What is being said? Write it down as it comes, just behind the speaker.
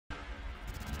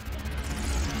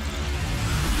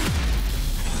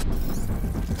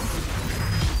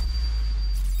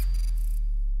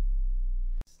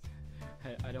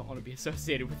to be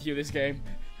associated with you this game.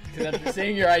 Because after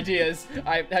seeing your ideas,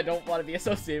 I don't want to be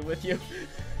associated with you.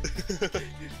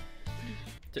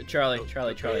 Charlie, I'm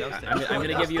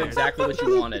gonna give you exactly what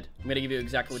you wanted. I'm gonna give you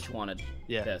exactly what you wanted.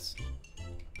 Yeah. This.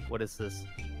 What is this?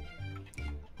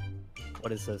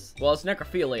 What is this? Well, it's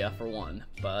necrophilia for one,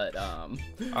 but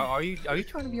Are you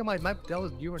trying to be on my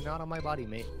you were not on my body,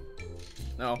 mate.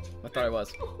 No, I thought I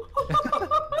was.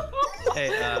 Hey,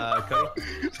 Cody.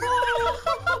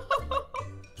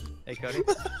 Hey, Cody.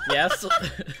 Yes.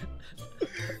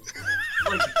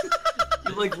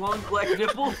 You like long black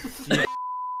nipples? Yeah.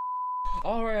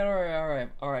 All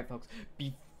right, folks.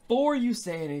 Before you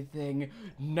say anything,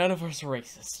 none of us are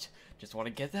racist. Just want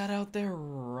to get that out there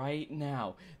right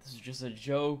now. This is just a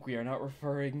joke. We are not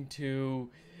referring to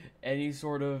any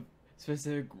sort of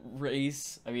specific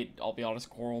race. I mean, I'll be honest,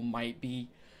 Coral might be.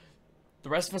 The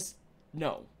rest of us,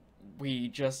 no.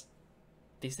 These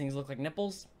things look like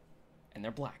nipples, and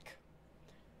they're black.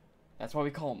 That's why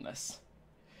we call them this.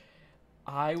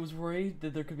 I was worried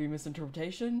that there could be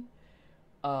misinterpretation.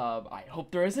 I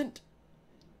hope there isn't.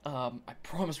 I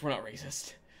promise we're not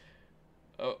racist.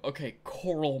 Okay,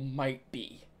 Coral might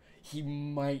be. He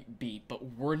might be, but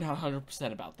we're not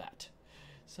 100% about that.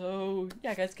 So,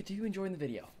 yeah, guys, continue enjoying the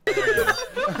video.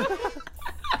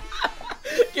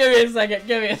 Give me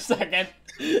a second.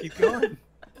 Keep going.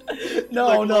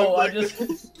 No, I just...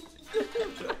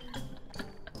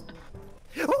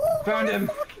 Found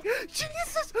him.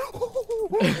 Jesus!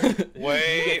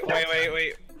 Wait,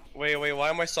 why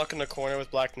am I stuck in the corner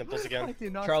with black nipples again?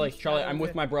 Charlie, I'm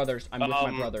with my brothers. I'm with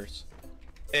my brothers.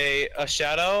 A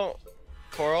shadow,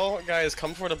 Coral, guys,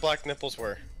 come for the black nipples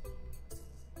were.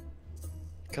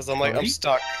 Cause I'm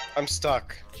stuck. I'm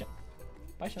stuck.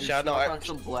 Bye, Charlie. Shadow, I found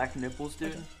some black nipples,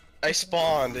 dude. I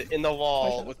spawned in the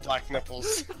wall with black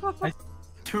nipples.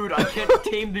 Dude, I can't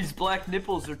tame these black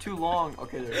nipples. They're too long.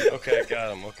 Okay, there. Okay,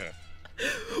 got him. Okay.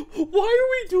 Why are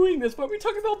we doing this? Why are we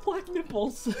talking about black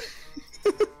nipples?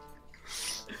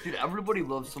 Dude, everybody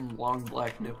loves some long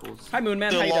black nipples. Hi, Moon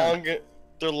Man. How you doing?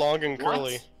 They're long and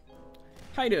curly.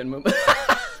 How you doing, Moon?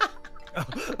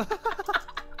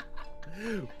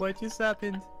 What just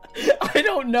happened? I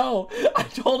don't know. I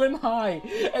told him hi,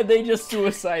 and they just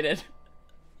suicided.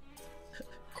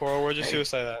 Coral, where'd you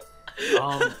suicide at?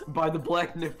 By the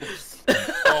black nipples.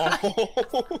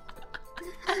 Oh.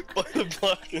 By the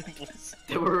black nipples.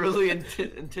 They were really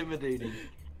intimidating.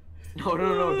 No,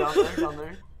 down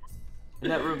there. In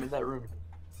that room.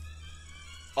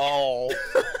 Oh.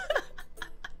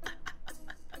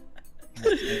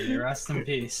 Okay, rest in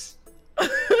peace. Wait,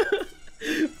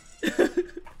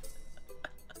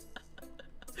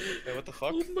 what the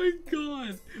fuck? Oh my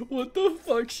god. What the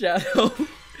fuck, Shadow?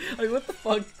 Like, what the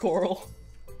fuck, Coral?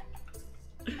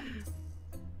 Too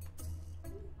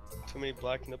many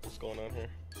black nipples going on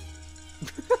here.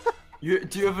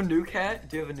 Do you have a nuke hat?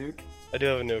 Do you have a nuke? I do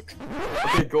have a nuke.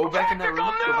 Okay, go back in that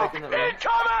room. Go back in that room.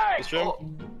 This room? Oh,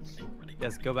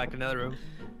 Yes, go back to another room.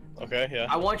 Okay, yeah.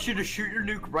 I want you to shoot your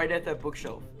nuke right at that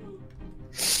bookshelf.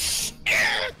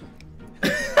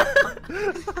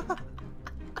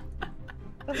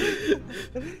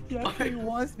 Yeah, he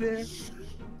was there.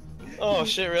 Oh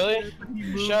shit, really?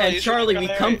 And Charlie, we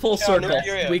come full circle.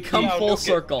 We come full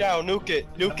circle. Now, nuke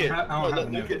it. Nuke it. I don't have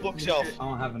a Nuke the bookshelf. I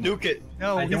don't have a Nuke it.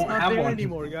 No, I he's don't not have there one.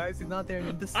 anymore, guys. He's not there.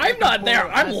 I'm not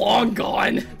there. I'm long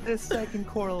gone. The second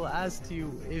Coral asked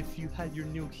you if you had your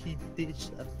nuke, he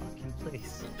ditched a fucking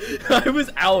place. I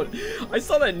was out. I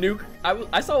saw that nuke.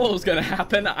 I saw what was gonna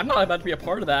happen. I'm not about to be a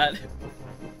part of that.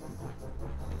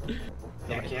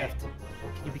 Yeah, Can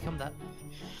you become that?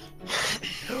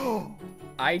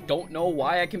 I don't know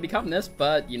why I can become this,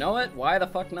 but you know what? Why the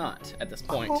fuck not at this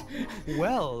point? Oh,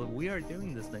 well, we are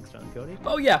doing this next round, Cody.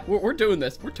 Oh yeah, we're doing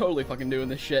this. We're totally fucking doing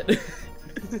this shit.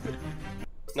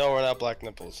 No, we're not black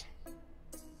nipples.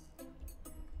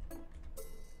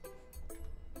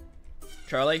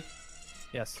 Charlie,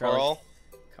 Yes. Charlie. Coral?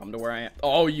 come to where I am.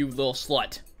 Oh, you little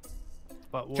slut.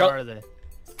 But where Char- are they?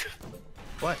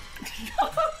 What?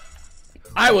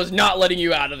 I was not letting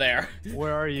you out of there.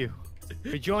 Where are you?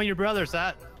 Rejoin your brothers,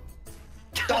 at.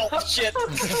 Oh shit!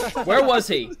 Where was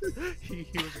he? He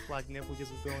was a black nipple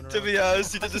just was going around. To be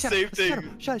honest, he did the same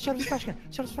thing. Shadow's flash can.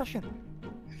 Shadow's flash can.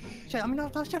 I mean,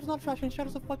 not Shadow's not flash can.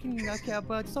 Shadow's a fucking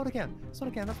soda can. Soda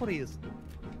can. That's what he is.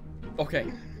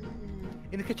 Okay.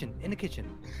 In the kitchen. In the kitchen.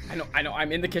 I know.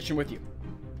 I'm in the kitchen with you.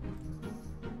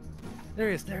 There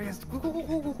he is. There he is.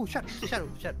 Go. Shadow. Stop.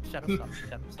 Shadow,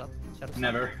 stop.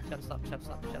 Never. Shadow, stop.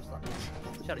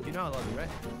 Shadow, you know I love you, right?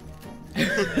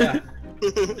 Yeah.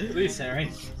 Please, Harry.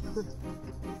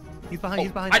 He's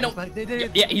behind. I know. There.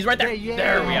 Yeah, he's right there. Yeah.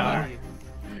 There we are.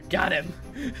 Got him.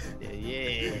 Yeah,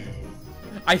 yeah.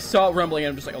 I saw it rumbling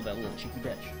and I'm just like, oh, that little cheeky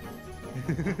bitch.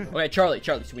 Okay, Charlie,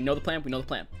 so we know the plan? We know the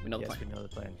plan. We know the Yes, plan. we know the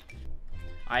plan.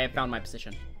 I have found my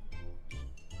position.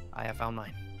 I have found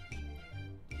mine.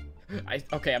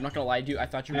 Okay, I'm not gonna lie to you. I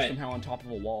thought you were Hey. somehow on top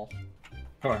of a wall.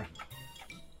 Core.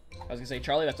 I was gonna say,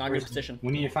 Charlie, that's not a good position.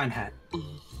 We need to find hat. We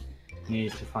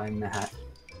need to find the hat.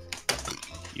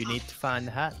 You need to find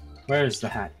the hat. Where is the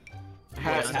hat?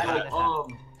 Hat,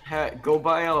 Hat, go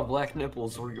buy Black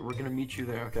Nipples. We're gonna meet you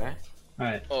there, okay?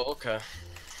 Alright. Oh, okay.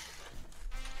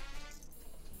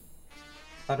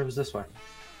 Thought it was this way.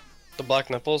 The Black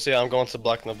Nipples? Yeah, I'm going to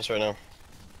Black Nipples right now.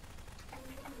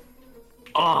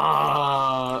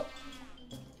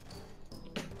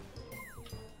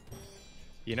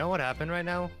 You know what happened right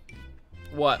now?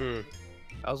 What?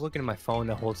 I was looking at my phone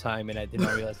the whole time and I did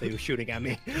not realize they were shooting at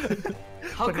me.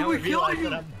 How But can now we I kill realize you?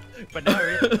 that but now I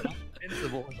realize that I'm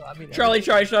invincible. So, I mean, Charlie,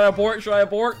 should I abort? Should I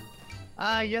abort?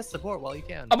 yes, support while you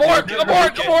can. Abort!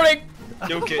 Aborting!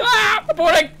 No kid. Ah!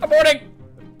 Aborting!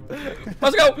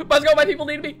 Let's go! My people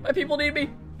need me!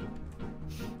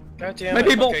 God damn My it.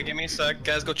 people. Okay, give me a sec.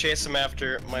 Guys, go chase him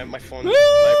after my phone.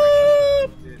 Ah!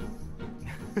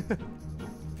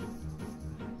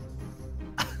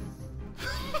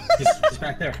 He's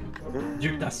back there.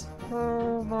 Juked us.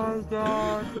 Oh my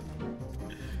god.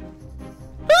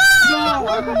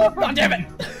 God damn it!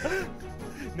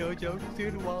 No joke,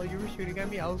 dude. While you were shooting at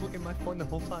me, I was looking at my phone the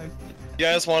whole time. You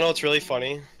guys wanna know what's really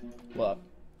funny? What?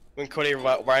 When Cody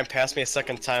ran past me a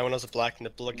second time when I was a black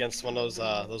nipple against one of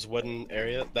those wooden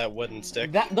that wooden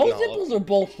stick. Those No. nipples are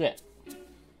bullshit.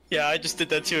 Yeah, I just did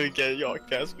that too again. Y'all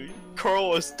past me. Coral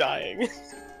was dying.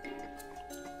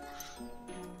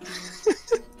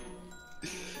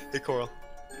 Hey Coral.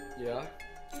 Yeah.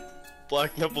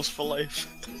 Black nipples for life.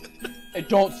 Hey,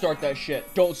 don't start that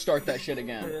shit. Don't start that shit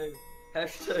again.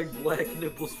 Hashtag Black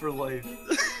Nipples for life.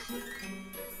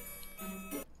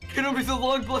 Can be so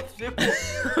long, Black Nipples.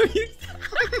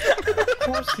 Of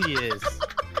course he is.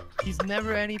 He's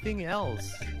never anything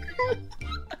else.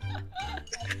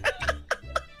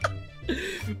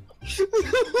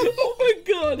 Oh my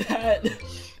god, Hat.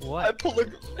 What? I pulled the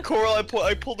Coral. I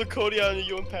pulled the Cody out of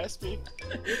you and passed me.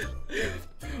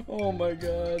 Oh my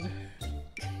god.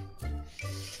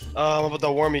 I'm about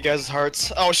to warm you guys'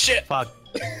 hearts. Oh shit! Fuck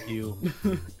you.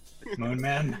 Moon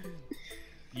Man.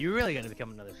 You're really gonna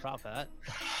become another prop hat.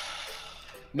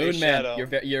 Moon Hey, Man,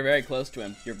 Shadow. you're very close to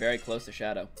him. You're very close to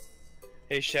Shadow.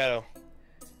 Hey Shadow.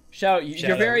 Shadow, you're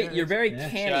Shadow. very Yeah.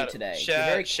 canny today. You're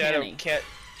very Shadow, canny.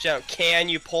 Shadow, can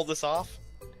you pull this off?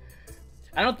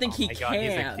 I don't think he My God,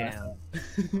 he's a can.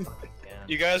 can.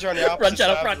 You guys are on the opposite Run,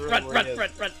 Shadow, side run, of the room run, where run, he is.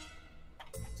 run.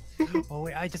 Oh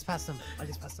wait, I just passed him.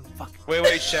 Fuck.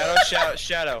 Wait, Shadow,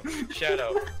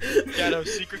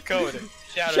 secret code.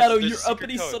 Shadow, there's you secret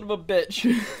uppity code. son of a bitch.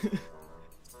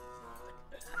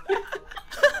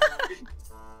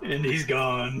 And he's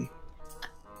gone.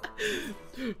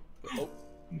 Oh.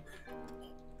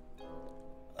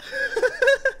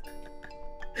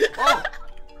 Oh!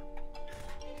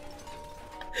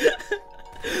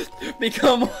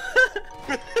 Become.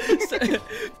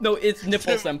 No, it's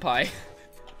Nipple Senpai.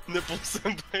 Nipple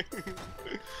senpai.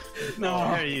 No.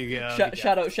 There you go.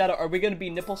 Shadow, are we gonna be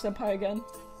Nipple Senpai again?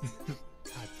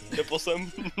 Nipple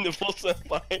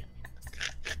senpai.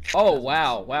 Oh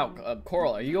wow.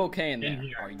 Coral, are you okay in In there?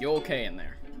 here. Are you okay in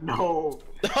there? No.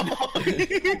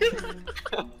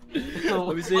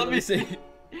 Let me see.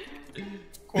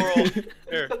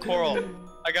 Coral,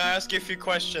 I gotta ask you a few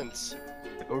questions.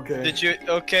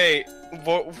 Okay.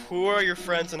 Who are your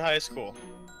friends in high school?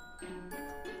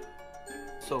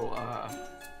 So,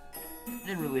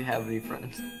 didn't really have any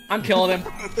friends. I'm killing him.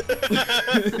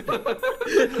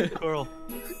 Coral.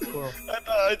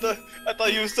 I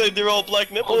thought you said they're all black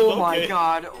nipples. Oh my okay.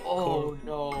 god. Oh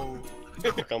no.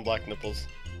 Click on black nipples.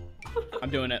 I'm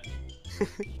doing it.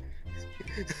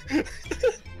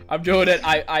 I'm doing it.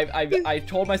 I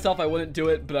told myself I wouldn't do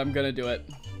it, but I'm gonna do it.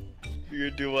 You're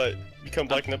gonna do what? Become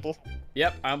black nipple?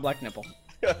 Yep, I'm Black Nipple.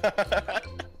 Well,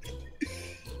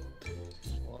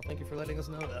 thank you for letting us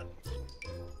know that.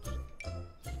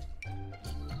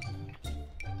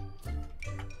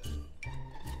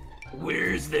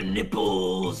 Where's the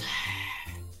nipples?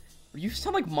 You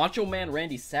sound like Macho Man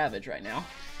Randy Savage right now.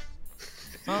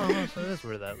 Oh, so that's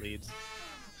where that leads.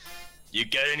 You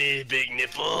got any big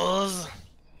nipples?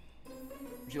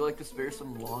 Would you like to spare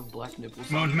some long black nipples?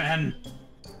 Moon Man.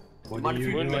 What Mind are if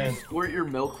you you doing? squirt your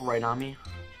milk right on me?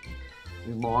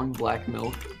 Your long black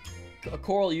milk.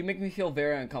 Coral, you make me feel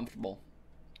very uncomfortable.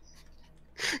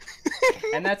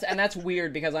 and that's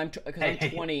weird because I'm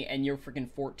 20 and you're freaking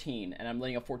 14, and I'm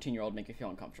letting a 14-year-old make you feel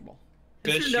uncomfortable.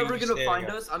 If Fish, you're never you gonna staying find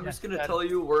up. us, I'm just gonna tell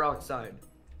you we're outside.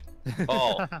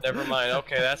 Oh, never mind.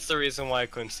 Okay, that's the reason why I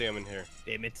couldn't see him in here.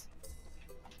 Damn it.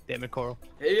 Damn it, Coral.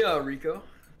 Hey, Rico.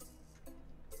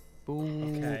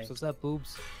 Boobs. Okay. What's up,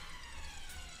 boobs?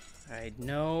 I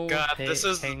know. God, this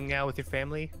is Hanging out with your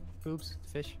family, boobs,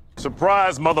 fish.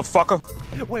 Surprise,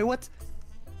 motherfucker! Wait, what?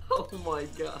 Oh my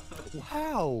god.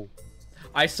 Wow.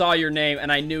 I saw your name,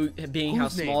 and I knew, being how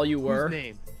Whose small name? you were. Whose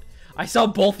name? I saw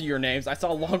both of your names. I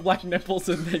saw Long Black Nipples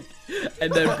and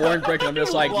then Boring Brick, and I'm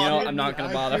just like, you know, I'm not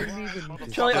gonna bother.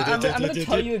 Charlie, I'm gonna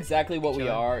tell you exactly what we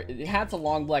are. Hat's a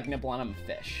long black nipple, and I'm a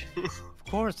fish. Of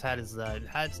course, Hat is that.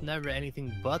 Hat's never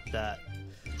anything but that.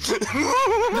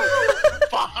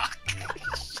 Fuck.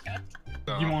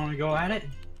 You want to go at it?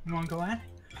 You want to go at it?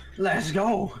 Let's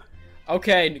go.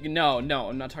 Okay, no,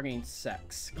 I'm not talking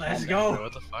sex. Let's Wait, go.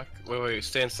 what the fuck? Wait,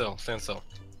 stand still, stand still.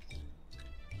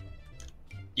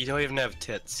 You don't even have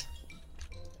tits.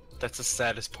 That's the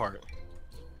saddest part.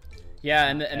 Yeah,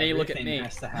 and then you look at me. Everything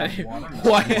has to have water.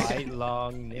 What? White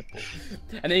long nipple.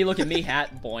 And then you look at me,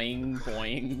 Hat. Boing,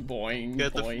 boing, boing, You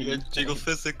got the boing. jiggle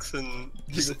physics and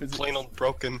Jiggle physics. plain old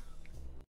broken.